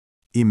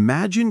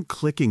Imagine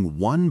clicking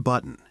one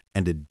button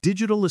and a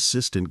digital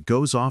assistant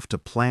goes off to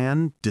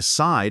plan,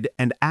 decide,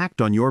 and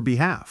act on your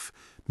behalf,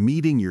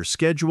 meeting your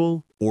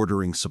schedule,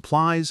 ordering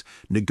supplies,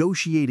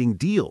 negotiating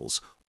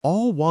deals,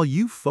 all while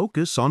you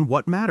focus on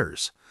what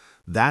matters.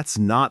 That's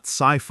not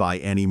sci-fi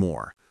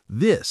anymore.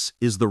 This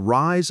is the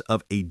rise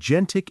of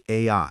Agentic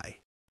AI.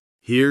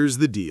 Here's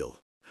the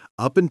deal.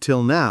 Up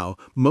until now,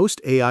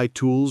 most AI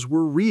tools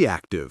were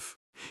reactive.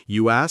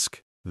 You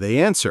ask, they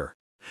answer.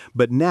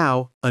 But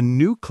now, a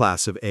new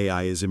class of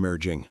AI is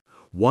emerging,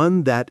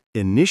 one that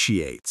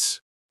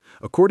initiates.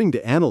 According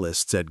to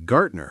analysts at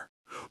Gartner,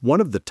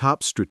 one of the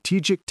top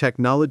strategic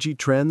technology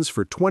trends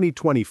for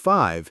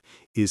 2025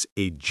 is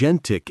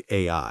Agentic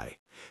AI,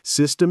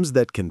 systems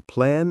that can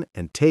plan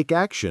and take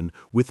action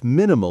with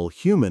minimal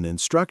human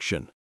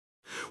instruction.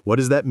 What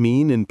does that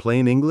mean in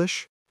plain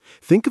English?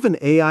 Think of an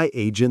AI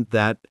agent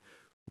that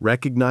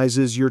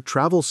recognizes your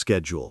travel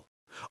schedule,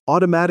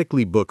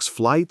 automatically books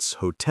flights,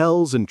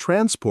 hotels, and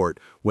transport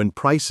when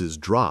prices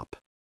drop,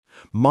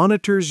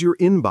 monitors your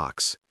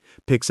inbox,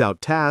 picks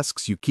out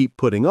tasks you keep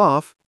putting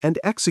off, and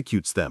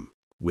executes them,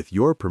 with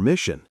your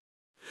permission,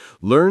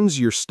 learns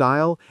your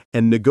style,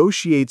 and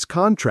negotiates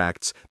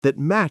contracts that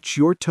match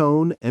your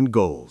tone and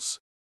goals.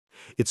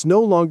 It's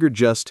no longer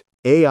just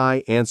AI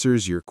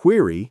answers your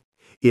query,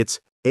 it's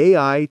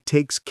AI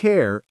takes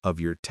care of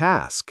your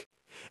task.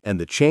 And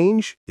the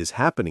change is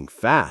happening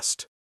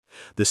fast.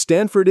 The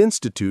Stanford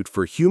Institute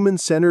for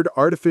Human-Centered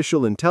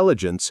Artificial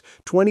Intelligence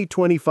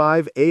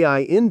 2025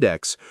 AI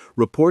Index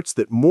reports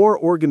that more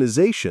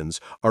organizations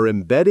are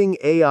embedding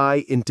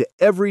AI into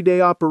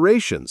everyday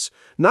operations,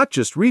 not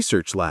just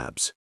research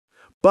labs.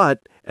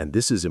 But, and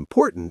this is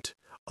important,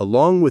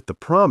 along with the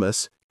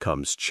promise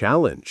comes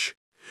challenge.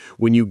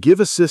 When you give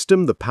a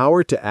system the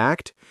power to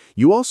act,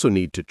 you also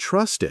need to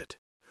trust it.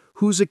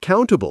 Who's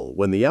accountable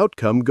when the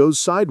outcome goes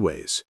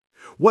sideways?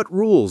 What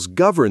rules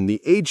govern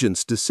the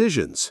agent's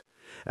decisions?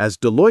 As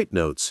Deloitte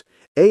notes,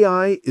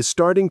 AI is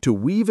starting to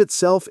weave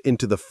itself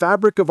into the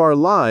fabric of our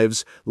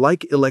lives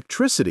like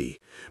electricity,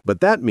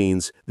 but that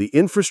means the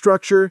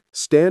infrastructure,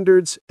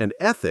 standards, and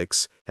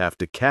ethics have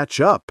to catch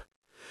up.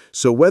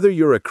 So whether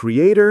you're a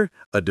creator,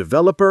 a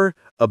developer,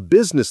 a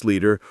business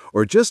leader,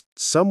 or just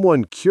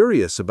someone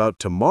curious about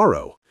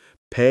tomorrow,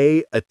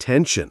 pay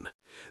attention.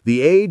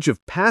 The age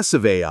of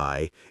passive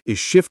AI is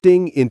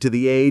shifting into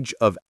the age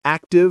of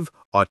active,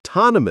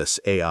 autonomous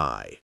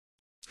AI.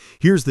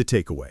 Here's the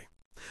takeaway.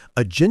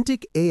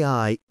 Agentic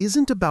AI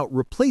isn't about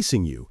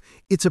replacing you,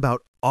 it's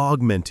about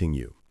augmenting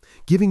you,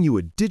 giving you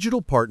a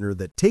digital partner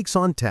that takes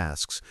on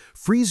tasks,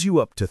 frees you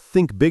up to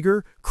think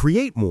bigger,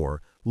 create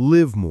more,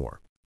 live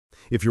more.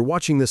 If you're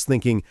watching this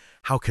thinking,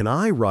 how can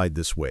I ride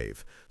this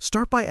wave?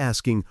 Start by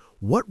asking,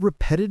 what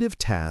repetitive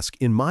task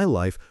in my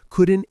life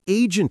could an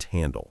agent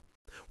handle?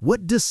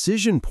 What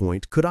decision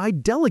point could I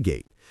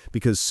delegate?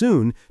 Because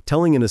soon,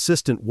 telling an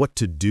assistant what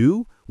to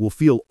do will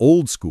feel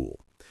old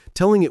school.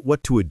 Telling it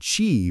what to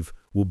achieve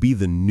will be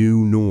the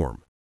new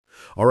norm.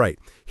 All right,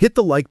 hit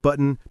the like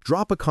button,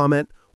 drop a comment,